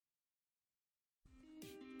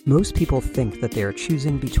Most people think that they are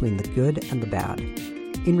choosing between the good and the bad.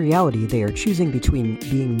 In reality, they are choosing between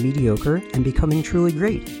being mediocre and becoming truly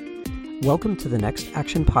great. Welcome to the Next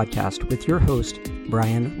Action Podcast with your host,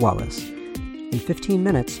 Brian Wallace. In 15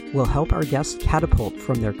 minutes, we'll help our guests catapult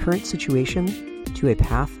from their current situation to a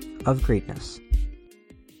path of greatness.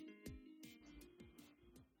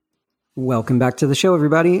 Welcome back to the show,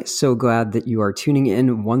 everybody. So glad that you are tuning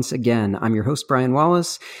in once again. I'm your host, Brian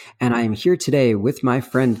Wallace, and I am here today with my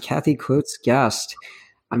friend, Kathy Coates-Guest.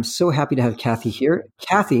 I'm so happy to have Kathy here.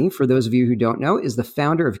 Kathy, for those of you who don't know, is the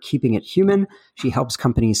founder of Keeping It Human. She helps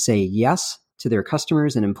companies say yes to their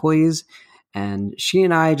customers and employees. And she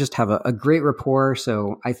and I just have a great rapport.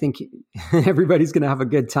 So I think everybody's going to have a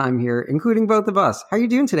good time here, including both of us. How are you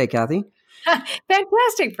doing today, Kathy?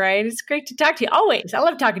 Fantastic, Brian. It's great to talk to you always. I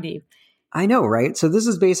love talking to you. I know, right? So this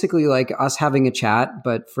is basically like us having a chat,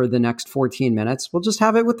 but for the next 14 minutes, we'll just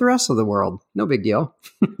have it with the rest of the world. No big deal.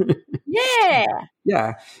 Yeah.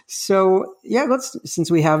 Yeah. So since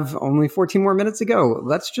we have only 14 more minutes to go,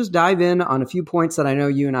 let's just dive in on a few points that I know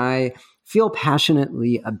you and I feel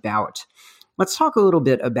passionately about. Let's talk a little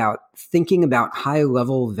bit about thinking about high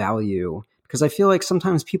level value, because I feel like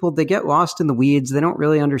sometimes people, they get lost in the weeds. They don't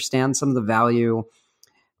really understand some of the value.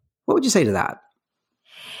 What would you say to that?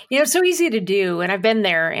 You know, it's so easy to do, and I've been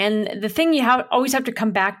there. And the thing you always have to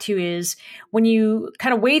come back to is when you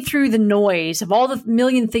kind of wade through the noise of all the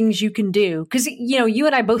million things you can do, because, you know, you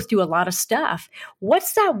and I both do a lot of stuff.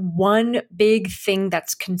 What's that one big thing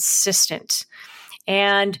that's consistent?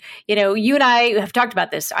 And, you know, you and I have talked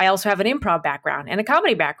about this. I also have an improv background and a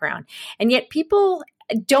comedy background, and yet people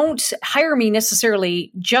don't hire me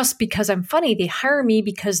necessarily just because I'm funny. They hire me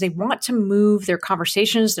because they want to move their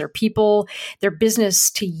conversations, their people, their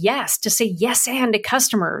business to yes, to say yes and to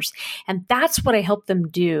customers. And that's what I help them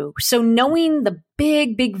do. So knowing the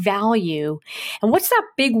big value and what's that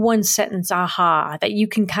big one sentence aha that you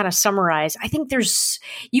can kind of summarize, I think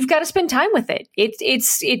you've got to spend time with it.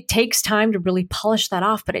 It takes time to really polish that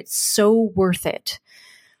off, but it's so worth it.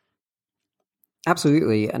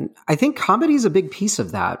 Absolutely. And I think comedy is a big piece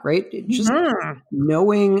of that, right? Just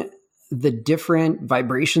knowing the different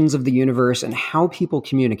vibrations of the universe and how people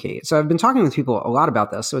communicate. So I've been talking with people a lot about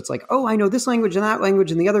this. So it's like, oh, I know this language and that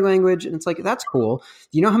language and the other language. And it's like, that's cool.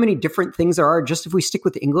 Do you know how many different things there are just if we stick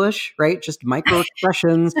with English, right? Just micro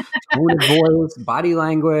expressions, tone of voice, body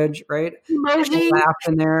language, right? Emojis. Laugh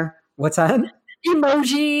in there. What's that?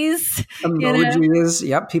 Emojis. Emojis.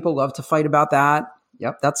 Yep. People love to fight about that.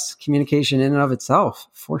 Yep, that's communication in and of itself,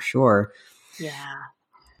 for sure. Yeah.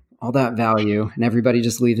 All that value and everybody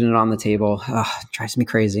just leaving it on the table. Drives me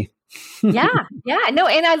crazy. Yeah. No,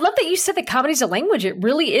 and I love that you said that comedy is a language. It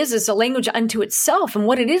really is. It's a language unto itself. And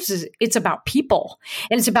what it is it's about people.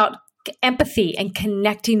 And it's about empathy and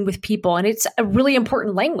connecting with people. And it's a really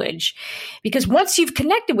important language because once you've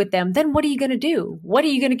connected with them, then what are you going to do? What are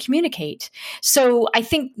you going to communicate? So I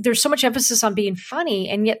think there's so much emphasis on being funny.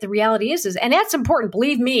 And yet the reality is, and that's important.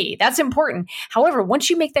 Believe me, that's important. However, once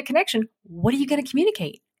you make that connection, what are you going to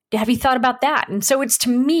communicate? Have you thought about that? And so it's, to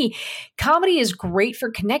me, comedy is great for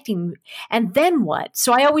connecting. And then what?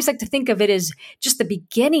 So I always like to think of it as just the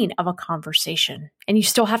beginning of a conversation. And you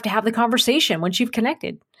still have to have the conversation once you've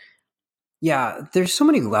connected. Yeah, there's so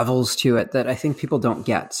many levels to it that I think people don't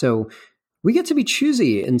get. So we get to be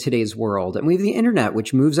choosy in today's world. And we have the internet,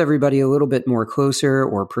 which moves everybody a little bit more closer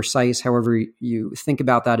or precise, however you think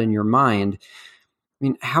about that in your mind. I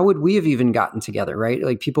mean, how would we have even gotten together, right?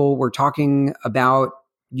 Like people were talking about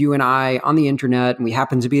you and I on the internet, and we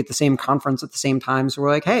happened to be at the same conference at the same time. So we're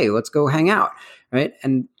like, hey, let's go hang out, right?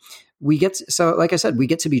 And so like I said, we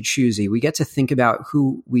get to be choosy. We get to think about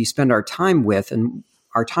who we spend our time with and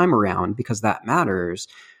our time around, because that matters,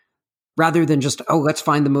 rather than just, oh, let's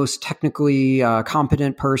find the most technically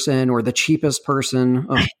competent person or the cheapest person.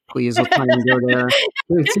 Oh, please, let's not even go there.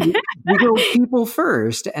 We go people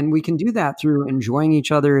first, and we can do that through enjoying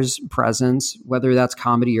each other's presence, whether that's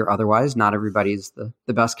comedy or otherwise. Not everybody's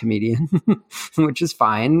the best comedian, which is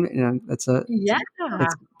fine. You know, that's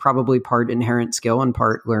probably part inherent skill and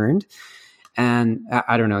part learned. And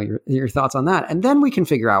I don't know your thoughts on that. And then we can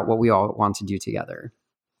figure out what we all want to do together.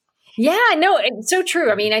 Yeah, no, it's so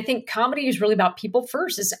true. I mean, I think comedy is really about people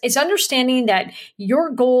first. It's understanding that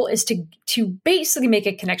your goal is to basically make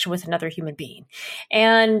a connection with another human being.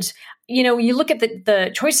 And, you know, you look at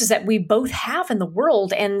the choices that we both have in the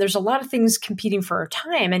world, and there's a lot of things competing for our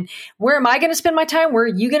time. And where am I going to spend my time? Where are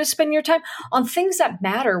you going to spend your time? On things that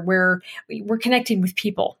matter, where we're connecting with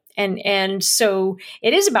people. And so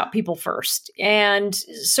it is about people first. And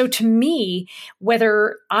so to me,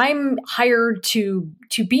 whether I'm hired to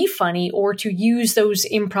be funny or to use those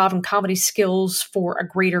improv and comedy skills for a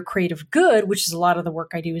greater creative good, which is a lot of the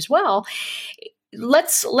work I do as well,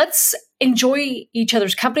 let's enjoy each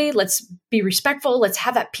other's company. Let's be respectful. Let's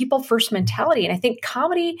have that people first mentality. And I think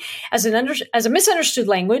comedy as a misunderstood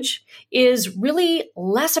language is really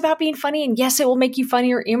less about being funny. And yes, it will make you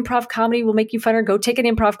funnier. Improv comedy will make you funnier. Go take an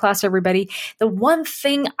improv class, everybody. The one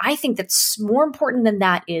thing I think that's more important than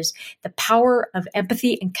that is the power of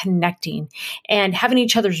empathy and connecting and having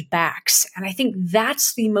each other's backs. And I think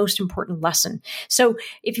that's the most important lesson. So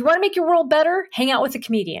if you want to make your world better, hang out with a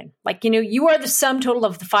comedian. Like, you are the sum total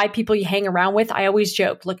of the 5 people you hang around with. I always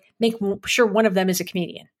joke, look, make sure one of them is a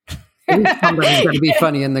comedian. Somebody's going to be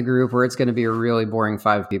funny in the group, or it's going to be a really boring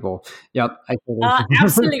 5 people. Yep.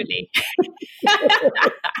 Absolutely.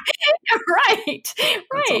 Right.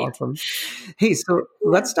 That's awesome. Hey, so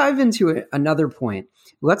let's dive into another point.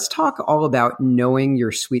 Let's talk all about knowing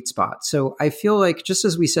your sweet spot. So I feel like, just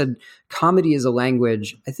as we said, comedy is a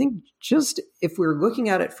language. I think just if we're looking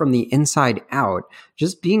at it from the inside out,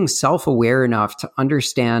 just being self-aware enough to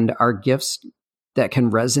understand our gifts that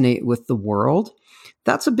can resonate with the world,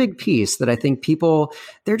 that's a big piece that I think people,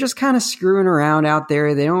 they're just kind of screwing around out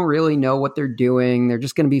there. They don't really know what they're doing. They're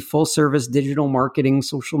just going to be full service digital marketing,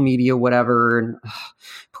 social media, whatever. And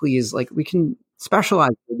please, like, we can specialize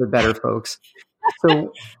a little bit better, folks.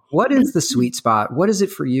 So what is the sweet spot? What is it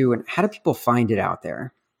for you? And how do people find it out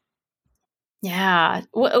there? Yeah,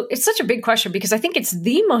 well, it's such a big question because I think it's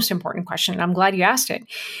the most important question. And I'm glad you asked it.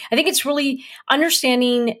 I think it's really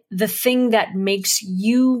understanding the thing that makes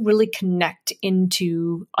you really connect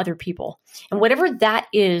into other people. And whatever that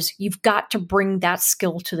is, you've got to bring that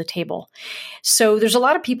skill to the table. So there's a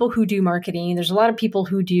lot of people who do marketing. There's a lot of people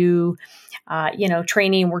who do,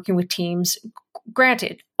 training, working with teams.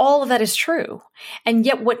 Granted, all of that is true. And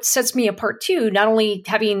yet what sets me apart too, not only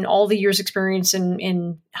having all the years experience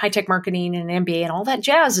in high-tech marketing and MBA and all that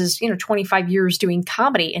jazz is, 25 years doing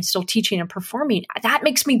comedy and still teaching and performing. That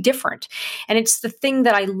makes me different. And it's the thing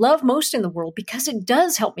that I love most in the world because it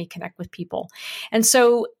does help me connect with people. And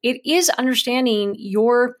so it is understanding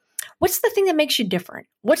what's the thing that makes you different?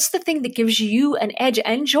 What's the thing that gives you an edge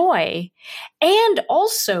and joy and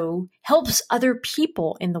also helps other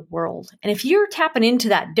people in the world? And if you're tapping into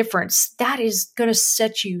that difference, that is going to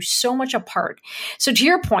set you so much apart. So to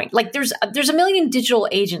your point, like there's a million digital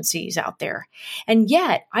agencies out there. And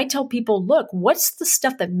yet I tell people, look, what's the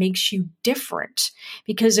stuff that makes you different?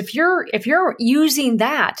 Because if you're using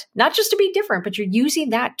that, not just to be different, but you're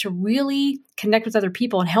using that to really connect with other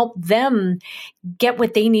people and help them get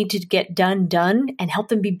what they need to get done and help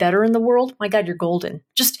them be better in the world, my God, you're golden.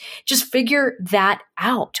 Just figure that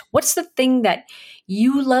out. What's the thing that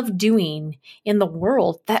you love doing in the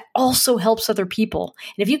world that also helps other people?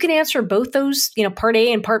 And if you can answer both those, part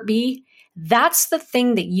A and part B, that's the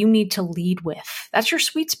thing that you need to lead with. That's your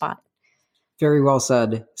sweet spot. Very well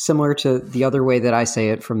said. Similar to the other way that I say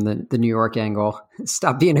it from the New York angle.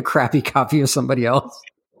 Stop being a crappy copy of somebody else.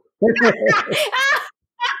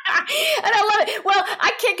 And I love it. Well,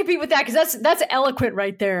 I can't compete with that because that's eloquent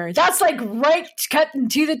right there. That's like right cutting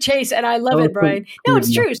to the chase, and I love it, Brian. No,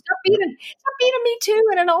 it's true. Stop being a me too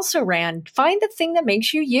and an also ran. Find the thing that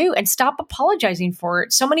makes you you, and stop apologizing for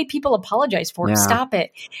it. So many people apologize for it. Yeah. Stop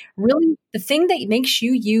it. Really, the thing that makes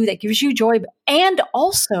you you, that gives you joy, and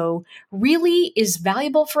also really is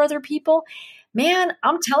valuable for other people. Man,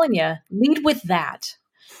 I'm telling you, lead with that.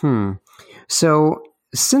 So,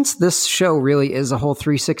 since this show really is a whole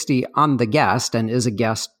 360 on the guest and is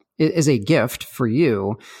a gift for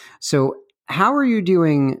you, so how are you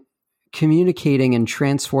doing communicating and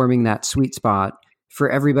transforming that sweet spot for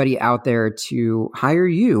everybody out there to hire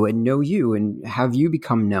you and know you and have you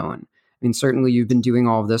become known? I mean, certainly you've been doing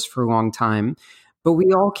all of this for a long time, but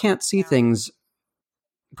we all can't see things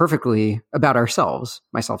perfectly about ourselves,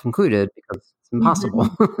 myself included, because it's impossible.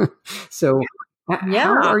 So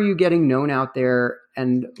how are you getting known out there?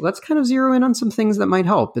 And let's kind of zero in on some things that might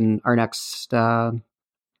help in our next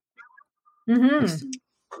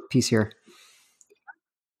piece here.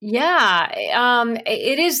 Yeah,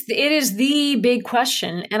 it is the big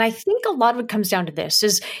question. And I think a lot of it comes down to this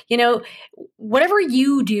is, whatever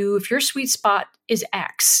you do, if your sweet spot is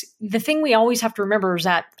X, the thing we always have to remember is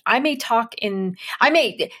that the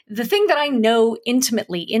thing that I know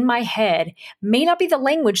intimately in my head may not be the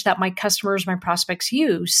language that my customers, my prospects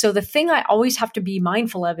use. So the thing I always have to be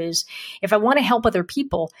mindful of is if I want to help other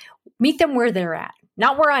people, meet them where they're at.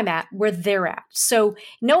 not where I'm at, where they're at. So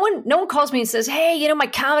no one calls me and says, hey, my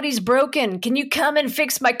comedy's broken. Can you come and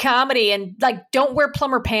fix my comedy? And like, don't wear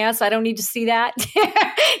plumber pants. I don't need to see that.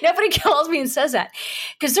 Nobody calls me and says that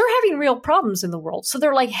because they're having real problems in the world. So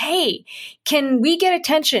they're like, hey, can we get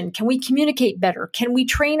attention? Can we communicate better? Can we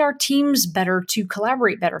train our teams better to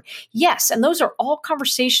collaborate better? Yes. And those are all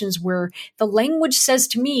conversations where the language says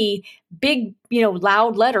to me, big,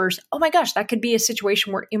 loud letters, oh my gosh, that could be a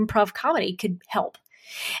situation where improv comedy could help.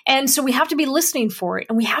 And so we have to be listening for it.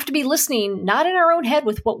 And we have to be listening, not in our own head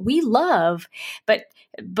with what we love, but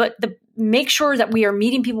make sure that we are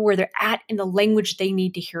meeting people where they're at in the language they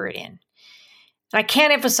need to hear it in. And I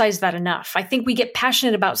can't emphasize that enough. I think we get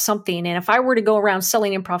passionate about something. And if I were to go around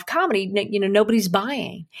selling improv comedy, nobody's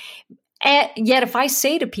buying. And yet if I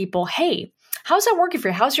say to people, hey, how's that working for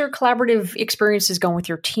you? How's your collaborative experiences going with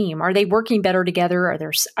your team? Are they working better together? Are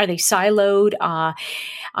they siloed?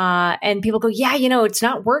 And people go, yeah, it's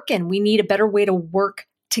not working. We need a better way to work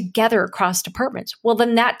together across departments. Well,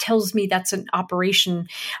 then that tells me that's an operation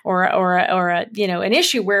or an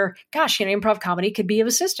issue where, gosh, improv comedy could be of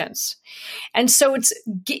assistance. And so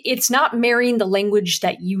it's not marrying the language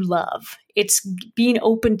that you love. It's being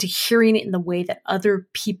open to hearing it in the way that other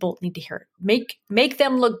people need to hear it. Make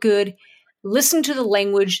them look good. Listen to the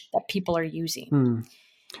language that people are using.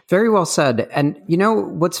 Very well said. And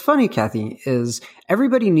what's funny, Kathy, is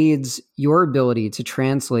everybody needs your ability to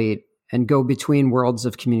translate and go between worlds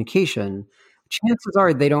of communication. Chances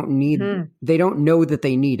are they don't know that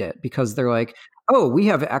they need it because they're like, oh, we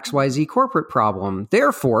have XYZ corporate problem,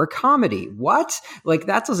 therefore comedy. What? Like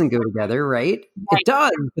that doesn't go together, right? It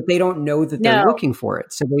does, but they don't know that they're looking for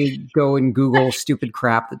it. So they go and Google stupid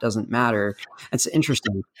crap that doesn't matter. It's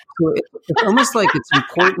interesting. So it's almost like it's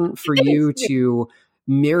important for you to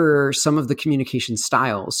mirror some of the communication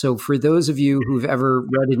styles. So for those of you who've ever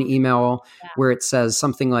read an email where it says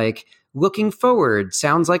something like, looking forward,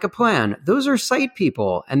 sounds like a plan. Those are sight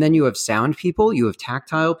people. And then you have sound people, you have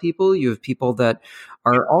tactile people, you have people that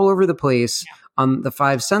are all over the place on the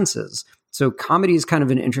five senses. So comedy is kind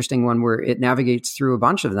of an interesting one where it navigates through a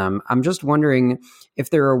bunch of them. I'm just wondering if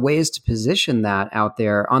there are ways to position that out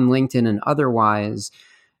there on LinkedIn and otherwise,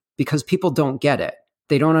 because people don't get it.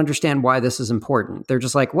 They don't understand why this is important. They're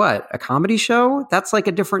just like, what? A comedy show? That's like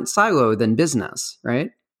a different silo than business,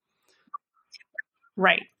 right?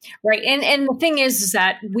 Right. And the thing is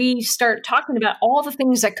that we start talking about all the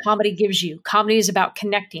things that comedy gives you. Comedy is about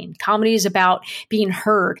connecting. Comedy is about being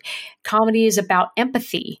heard. Comedy is about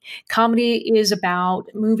empathy. Comedy is about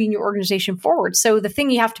moving your organization forward. So the thing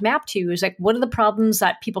you have to map to is like, what are the problems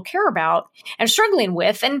that people care about and struggling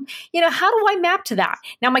with? And, how do I map to that?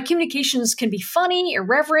 Now, my communications can be funny,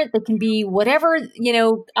 irreverent. They can be whatever,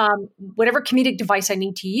 whatever comedic device I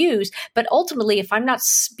need to use. But ultimately, if I'm not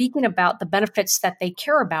speaking about the benefits that they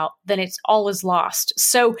care about, then it's all is lost.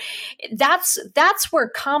 So that's where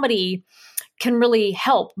comedy can really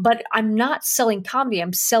help. But I'm not selling comedy.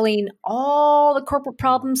 I'm selling all the corporate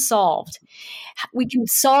problems solved. We can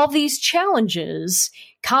solve these challenges.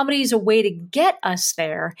 Comedy is a way to get us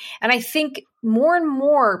there. And I think more and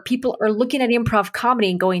more people are looking at improv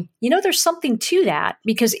comedy and going, there's something to that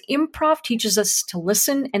because improv teaches us to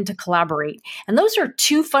listen and to collaborate. And those are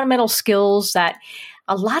two fundamental skills that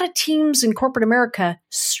a lot of teams in corporate America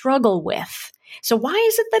struggle with. So why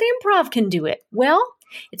is it that improv can do it? Well,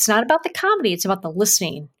 it's not about the comedy. It's about the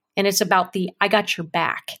listening. And it's about the, I got your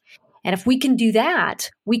back. And if we can do that,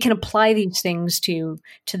 we can apply these things to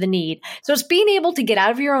the need. So it's being able to get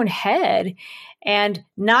out of your own head and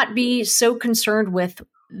not be so concerned with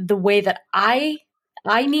the way that I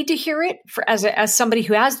need to hear it as somebody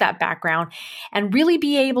who has that background and really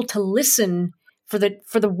be able to listen for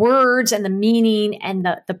the words and the meaning and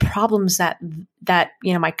the problems that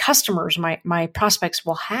my customers, my prospects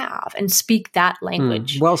will have and speak that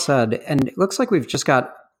language. Well said. And it looks like we've just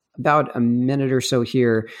got about a minute or so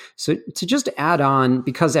here. So to just add on,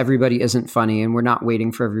 because everybody isn't funny and we're not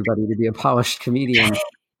waiting for everybody to be a polished comedian,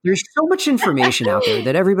 there's so much information out there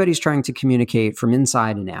that everybody's trying to communicate from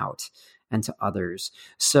inside and out and to others.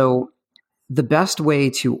 So the best way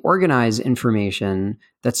to organize information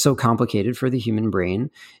that's so complicated for the human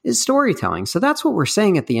brain is storytelling. So that's what we're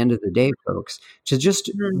saying at the end of the day, folks, to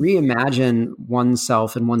just reimagine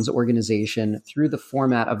oneself and one's organization through the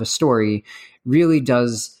format of a story really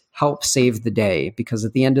does help save the day, because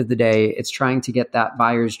at the end of the day, it's trying to get that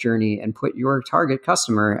buyer's journey and put your target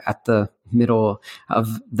customer at the middle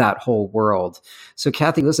of that whole world. So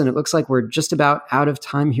Kathy, listen, it looks like we're just about out of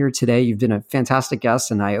time here today. You've been a fantastic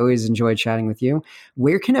guest and I always enjoy chatting with you.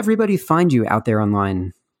 Where can everybody find you out there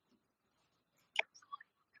online?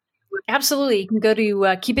 Absolutely. You can go to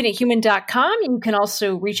keepingithuman.com. You can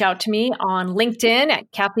also reach out to me on LinkedIn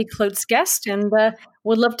at Kathy Klotzguest, and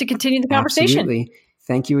would love to continue the conversation. Absolutely.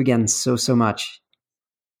 Thank you again so much.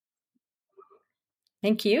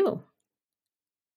 Thank you.